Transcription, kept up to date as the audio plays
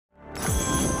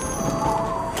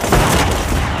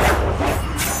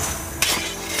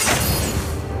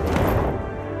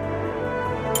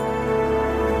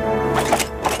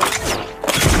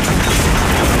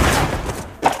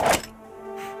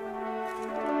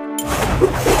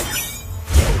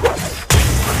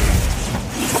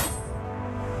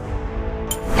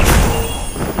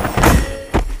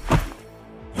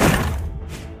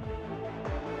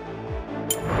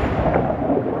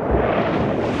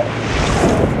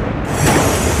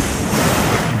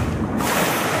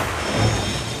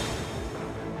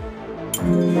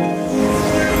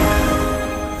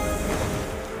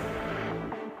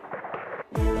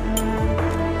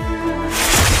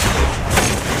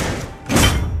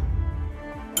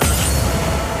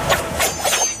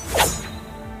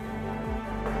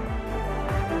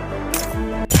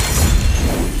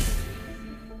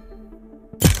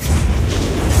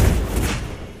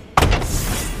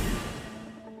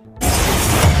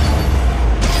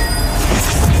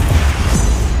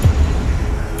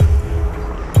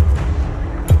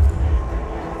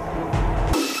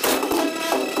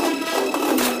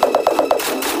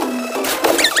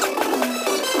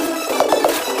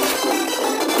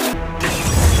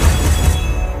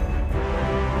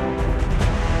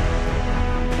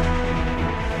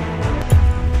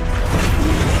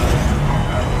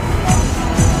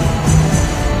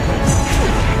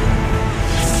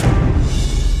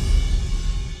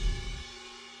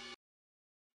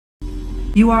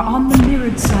You are on the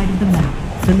mirrored side of the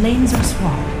map. The lanes are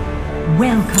swapped.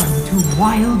 Welcome to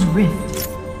Wild Rift.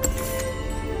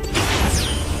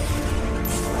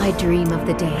 I dream of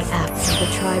the day after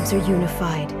the tribes are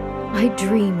unified. I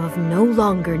dream of no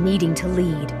longer needing to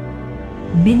lead.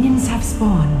 Minions have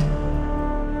spawned.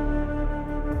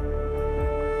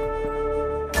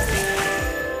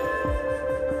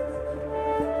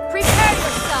 Prepare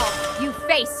yourself! You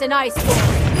face an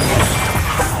iceberg!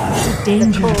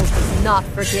 Danger. The cold does not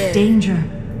forgive. Danger.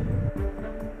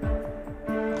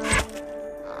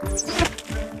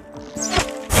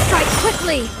 Strike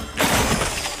quickly!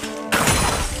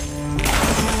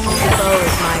 The bow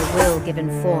is my will given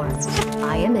form.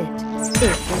 I am it.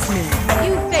 It is me.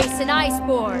 You face an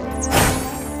iceborne!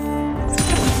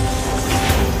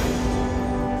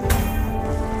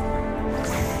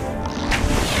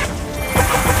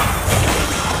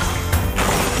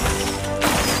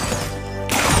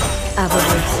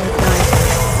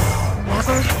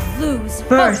 Never lose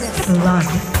First focus. blood.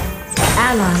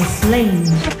 Ally slain.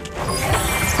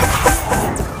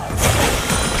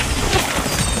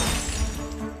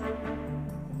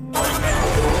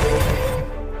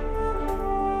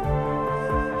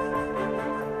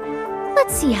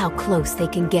 Let's see how close they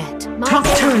can get. Top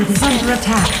turret is under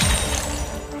attack.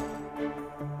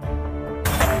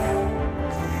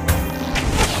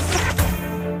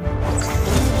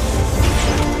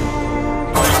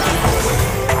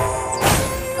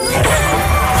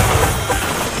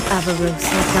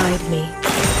 Avarosa, guide me.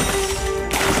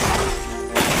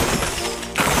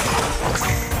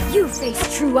 You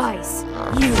face true ice.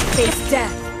 You face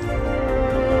death.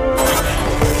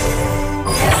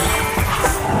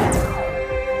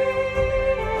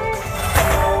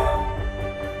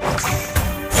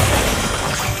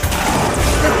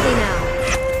 Quickly now.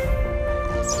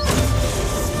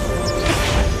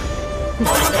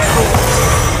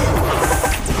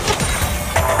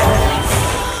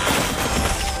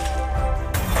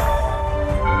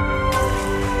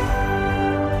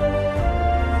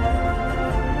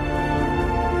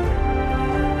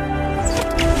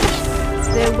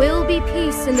 There will be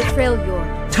peace in the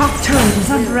Freljord. Top turret is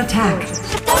under attack.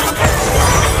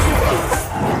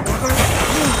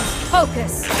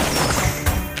 Focus.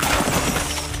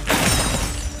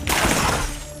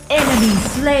 Enemy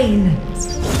slain.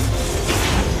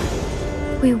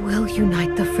 We will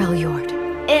unite the Freljord.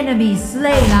 Enemy A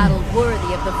slain. battle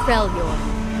worthy of the Freljord.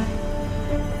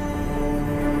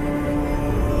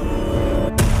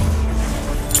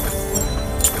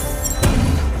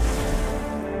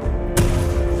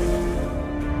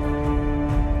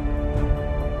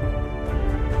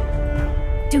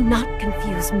 Do not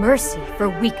confuse mercy for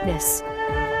weakness.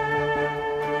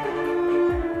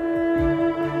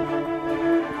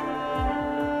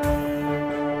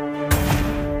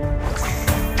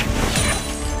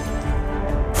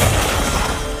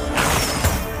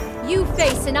 You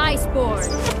face an iceborne.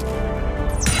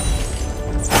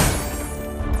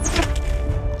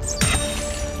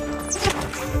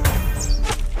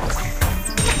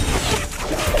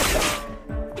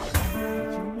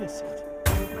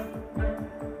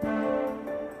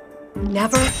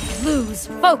 Never lose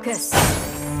focus.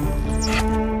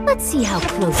 Let's see how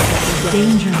close we can get.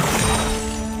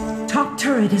 Danger. Top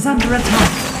turret is under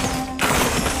attack.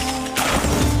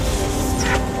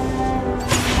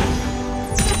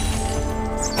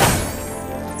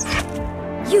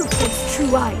 You face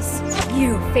true ice.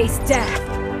 You face death.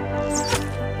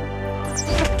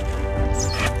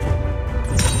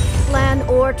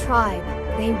 or tribe,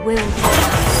 they will be.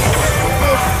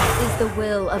 This is the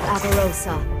will of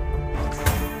Avarosa.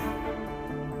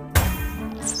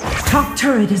 Top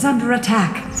turret is under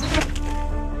attack.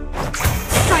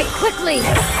 Strike quickly!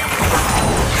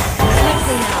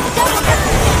 Quickly now.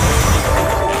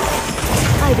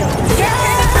 I don't know.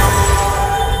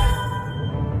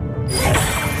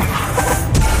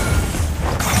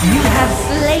 You have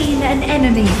slain an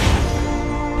enemy.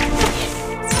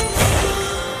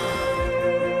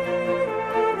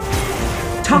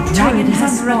 Top turret is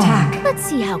under attack. Let's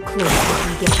see how close we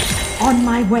can get. On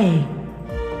my way.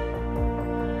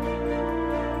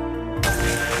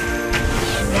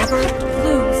 Never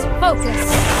lose focus.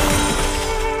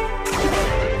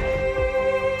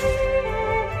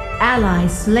 Ally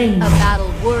slain. A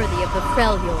battle worthy of the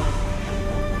Freljord.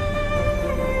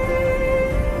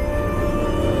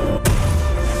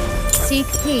 Seek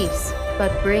peace,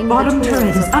 but bring Bottom the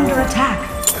turret is of under war. attack.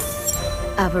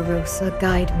 Avarosa,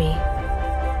 guide me.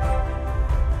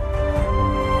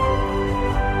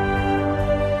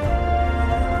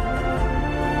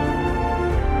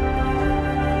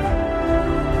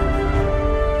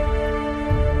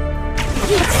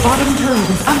 Bottom turret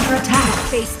is under attack.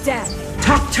 Face death.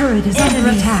 Top turret is under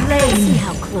attack. Let's see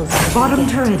how close we can Bottom get.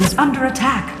 turret is under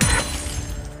attack.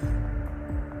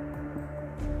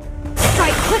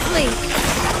 Strike quickly!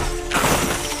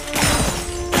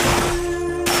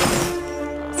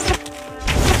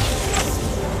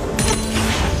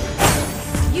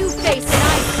 You face an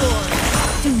ice sword.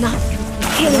 Do not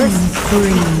compete. Killing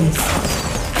spree.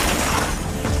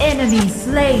 Enemy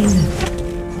slain.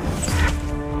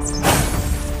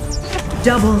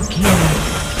 Double kill.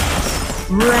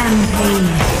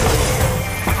 Rampage.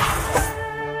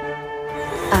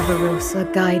 Avarosa,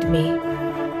 guide me.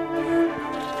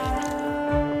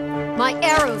 My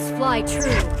arrows fly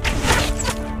true.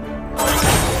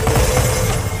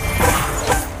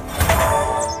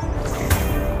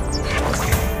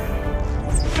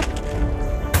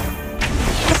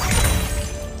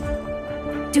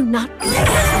 Do not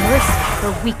confess mercy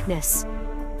for weakness.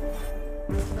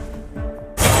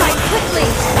 Strike quickly!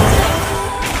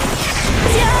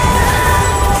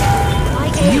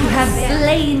 You have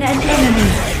slain an enemy.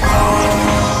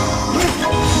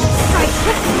 Strike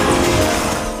quickly!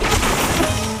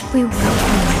 We will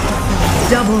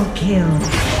Double kill.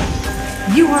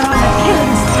 You are on a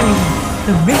killing spree.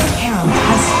 The Rift Herald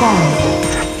has fallen.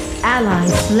 Ally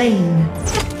slain.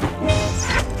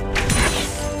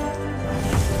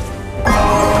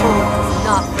 does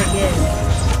not forgive.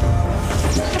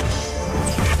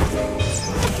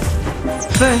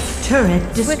 First turret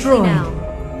Quickly destroyed. now.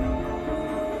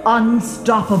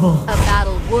 Unstoppable. A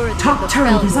battle worthy of Top the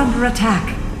turret is Freljord. under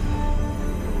attack.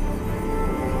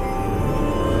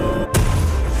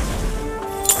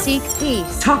 Seek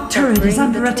peace. Top but turret is bring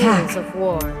under the attack. tools of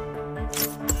war.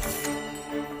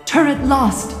 Turret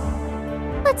lost.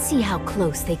 Let's see how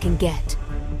close they can get.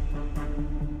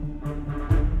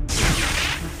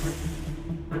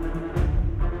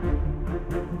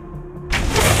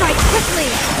 Strike quickly!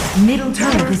 Middle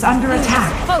turret is under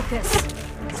attack. Focus!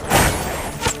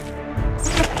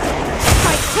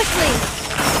 Strike quickly!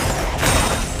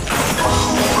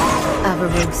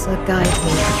 Avarosa, guide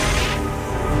me.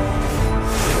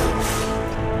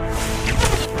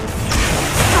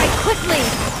 Strike quickly!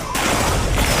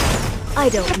 I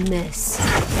don't miss.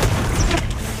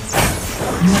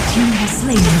 Your team has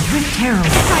slain the Rift Herald.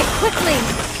 Strike quickly!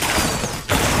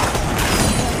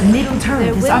 Middle turret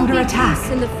There is will under be attack. peace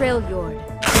in the Freljord.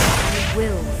 We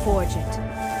will forge it.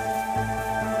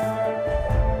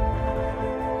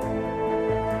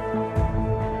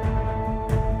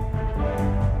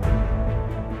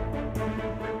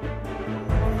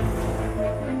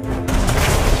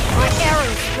 My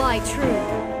arrows fly true.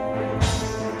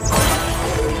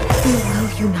 We will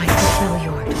unite the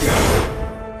Freljord.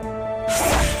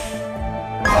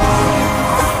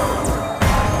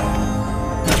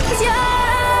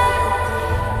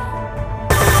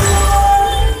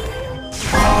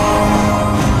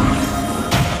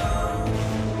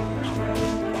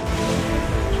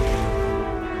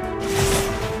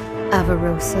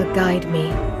 Avarosa, guide me.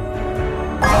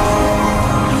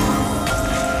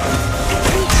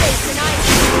 We face an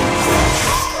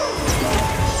ice.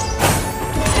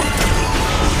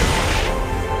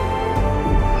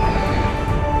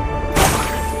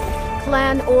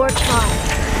 Clan or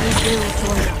tribe, you will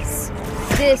join us.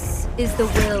 This is the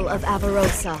will of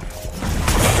Avarosa.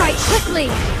 Strike quickly!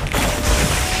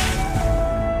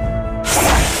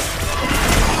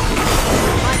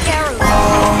 My arrows!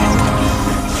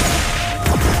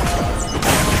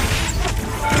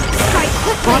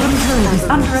 Bottom turret is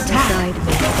under attack. Guide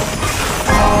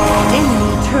me.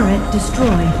 Enemy turret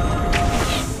destroyed.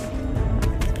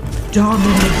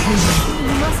 Dominating.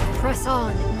 We must press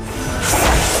on.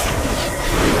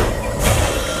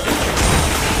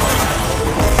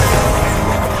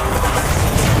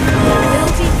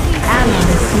 Ally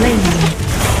slain.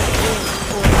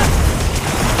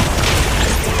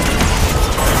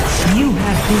 You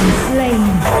have been slain.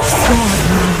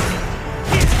 Godlike.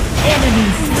 Enemy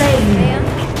slain.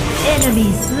 Enemy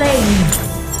slain.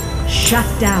 Shut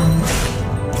down.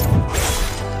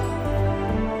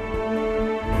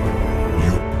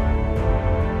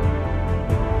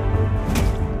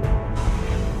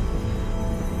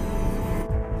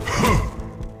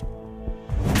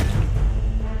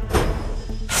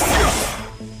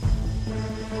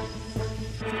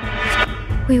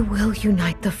 We will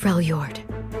unite the Freljord.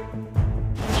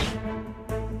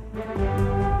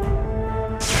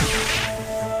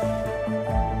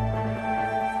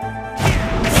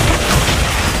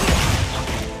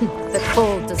 The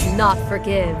cold does not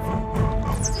forgive.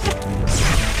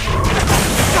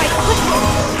 Strike quickly!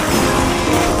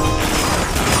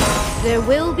 There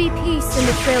will be peace in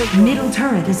the Freljord. Middle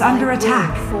turret is under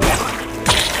attack.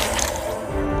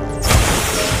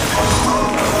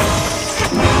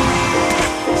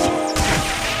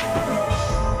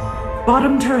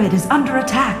 Bottom turret is under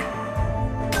attack.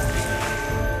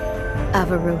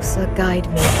 Avarosa, guide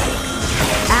me.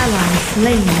 Ally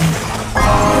slain.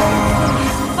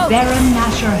 Baron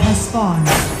Nashor has spawned.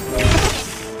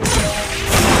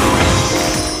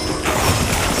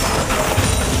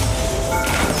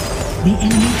 The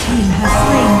enemy team has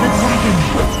slain the dragon.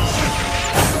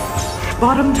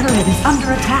 Bottom turret is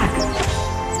under attack.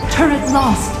 Turret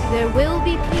lost. There will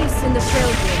be peace in the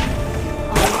Freljord.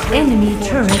 Enemy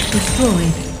turret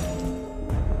destroyed.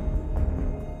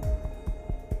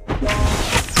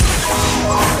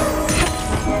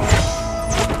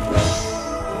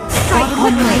 Strike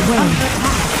on my quickly! way.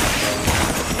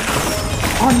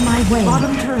 On my way.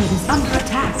 Bottom turret is under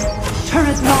attack.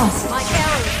 Turret lost. My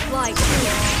arrows fly true.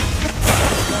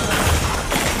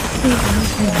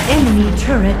 Enemy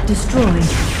turret destroyed.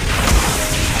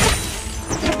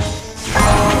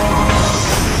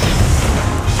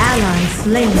 Ally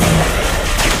slain.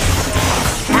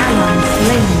 Ally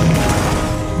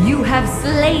slain. You have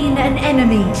slain an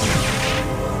enemy.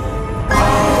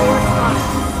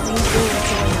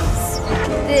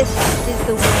 This is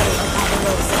the way of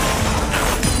Avarosa.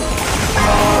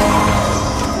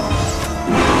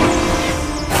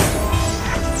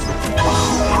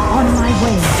 On my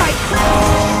way.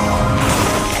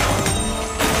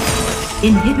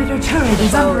 Inhibitor turret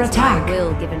is under attack. My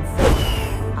will given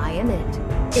forth. I am it.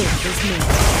 It is me.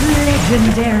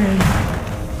 Legendary.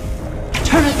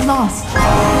 Turret lost.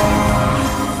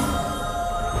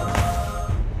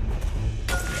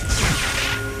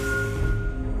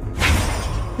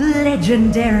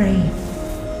 Legendary.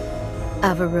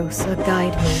 Avarosa,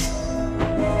 guide me.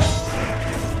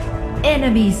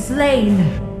 Enemy slain.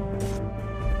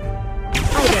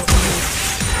 I don't need.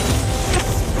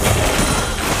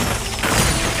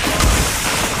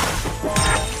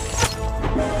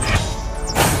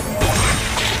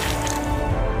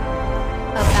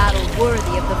 A battle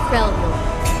worthy of the Freljord.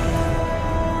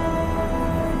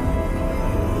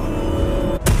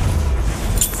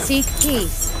 Seek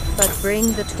peace, but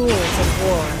bring the tools of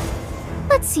war.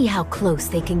 Let's see how close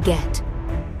they can get.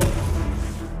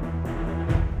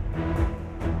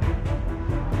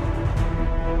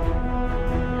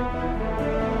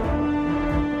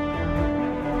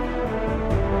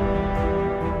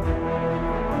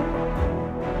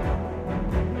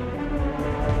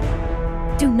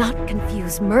 Do not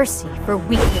confuse mercy for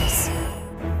weakness.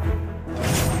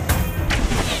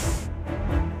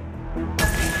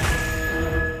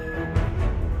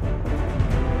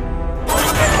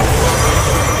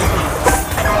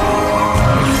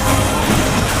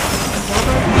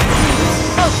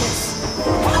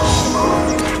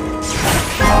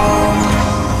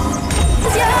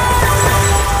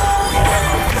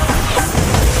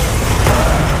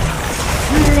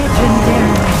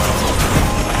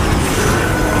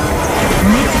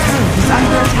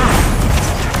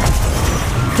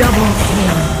 Double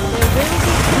kill.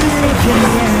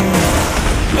 Legendary.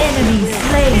 Enemy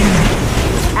slain.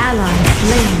 Ally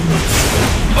slain.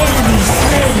 Enemy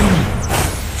slain.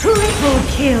 Triple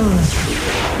kill.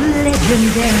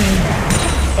 Legendary.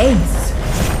 Ace.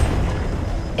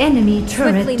 Enemy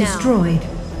turret Quickly now. destroyed.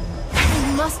 We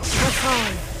must press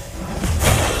on.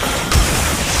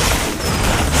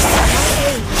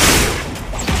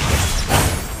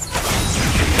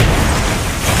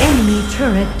 Enemy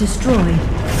turret destroyed.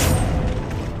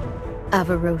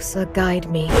 Avarosa, guide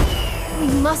me. We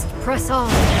must press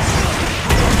on.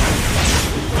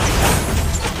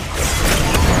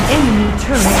 Enemy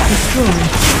turret destroyed.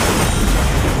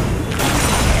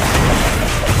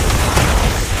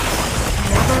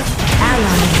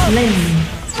 Ally slain.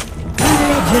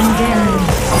 Legendary.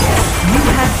 You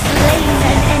have slain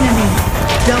an enemy.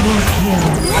 Double kill.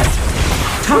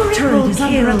 Top turret is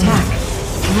under attack.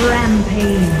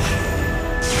 Rampage.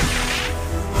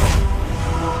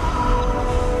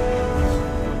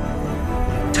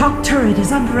 Top turret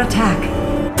is under attack.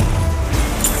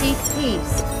 Seek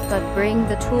peace, but bring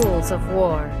the tools of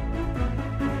war.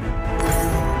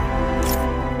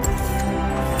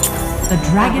 The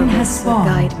dragon has spawned.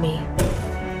 Guide me.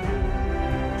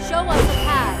 Show us the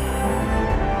path.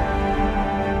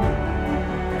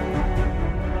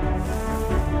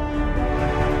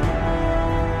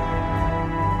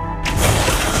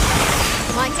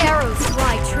 My arrows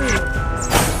fly true.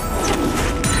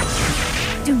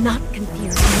 Do not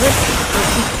confuse mercy for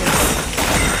weakness.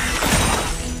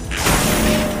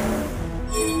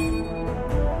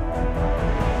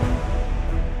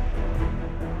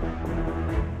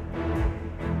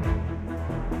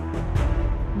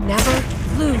 Never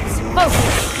lose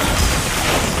focus.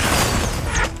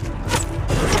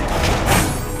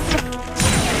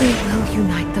 We will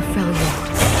unite the Freljord.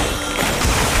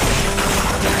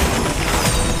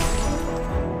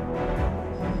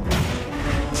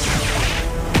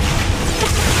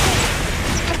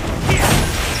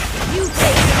 You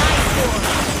take an ice sword.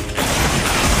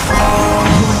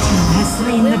 Your team has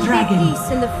slain the dragon. There will be peace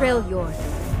in the Freljord.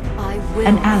 I will.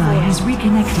 An ally has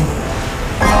reconnected.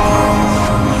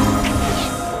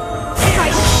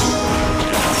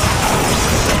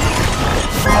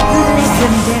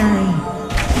 Legendary.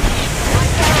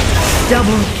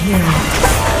 Double kill.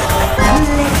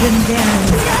 Legendary.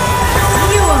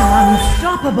 You are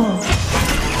unstoppable.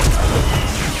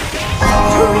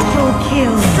 Triple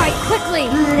kill. Strike quickly.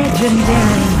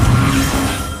 Legendary.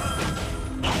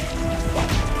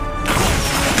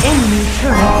 Enemy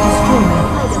turret destroyed.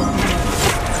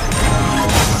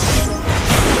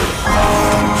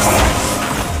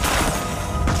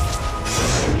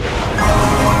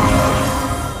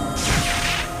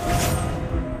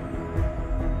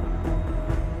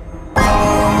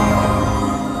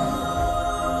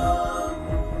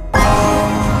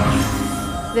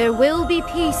 There will be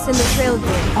peace in the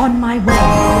Freljord. On my way.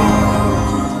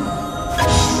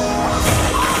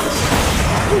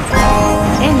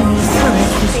 Enemy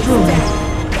turret destroyed.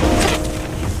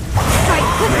 Strike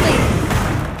quickly.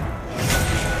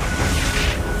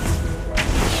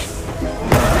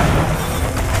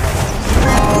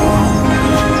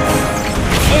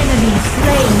 Enemy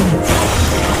slain.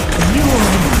 You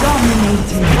are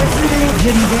dominated.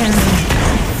 Legendary.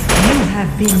 You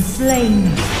have been slain.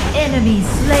 Enemy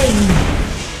slain.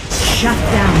 Shut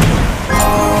down.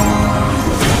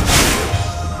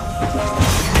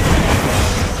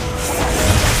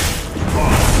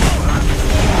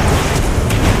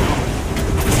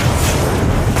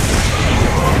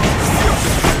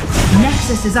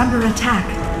 Nexus is under attack.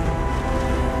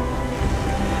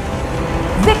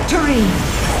 Victory!